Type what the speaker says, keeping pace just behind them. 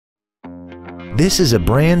This is a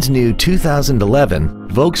brand new 2011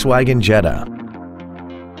 Volkswagen Jetta.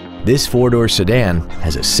 This four-door sedan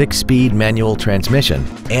has a 6-speed manual transmission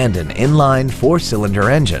and an inline 4-cylinder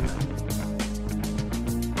engine.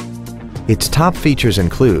 Its top features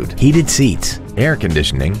include heated seats, air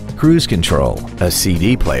conditioning, cruise control, a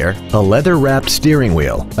CD player, a leather-wrapped steering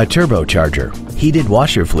wheel, a turbocharger, heated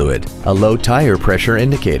washer fluid, a low tire pressure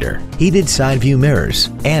indicator, heated side view mirrors,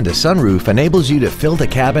 and a sunroof enables you to fill the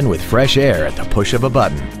cabin with fresh air at the push of a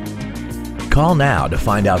button. Call now to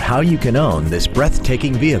find out how you can own this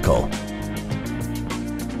breathtaking vehicle.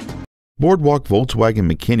 Boardwalk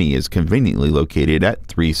Volkswagen McKinney is conveniently located at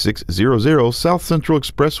 3600 South Central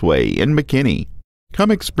Expressway in McKinney. Come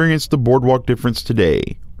experience the Boardwalk difference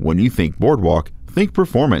today. When you think Boardwalk, think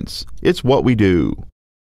performance. It's what we do.